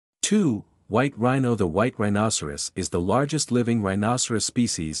2. White rhino. The white rhinoceros is the largest living rhinoceros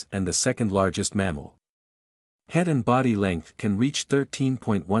species and the second largest mammal. Head and body length can reach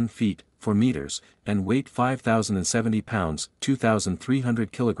 13.1 feet, 4 meters, and weight 5,070 pounds,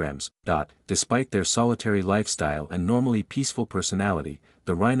 2,300 kilograms. Despite their solitary lifestyle and normally peaceful personality,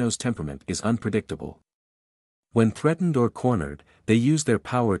 the rhino's temperament is unpredictable. When threatened or cornered, they use their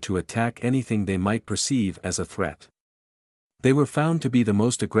power to attack anything they might perceive as a threat. They were found to be the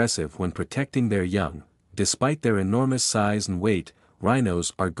most aggressive when protecting their young. Despite their enormous size and weight,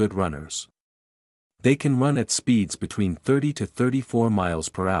 rhinos are good runners. They can run at speeds between 30 to 34 miles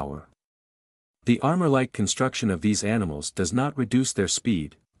per hour. The armor-like construction of these animals does not reduce their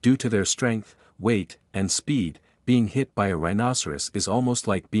speed. Due to their strength, weight, and speed, being hit by a rhinoceros is almost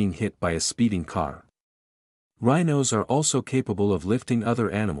like being hit by a speeding car. Rhinos are also capable of lifting other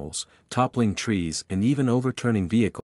animals, toppling trees, and even overturning vehicles.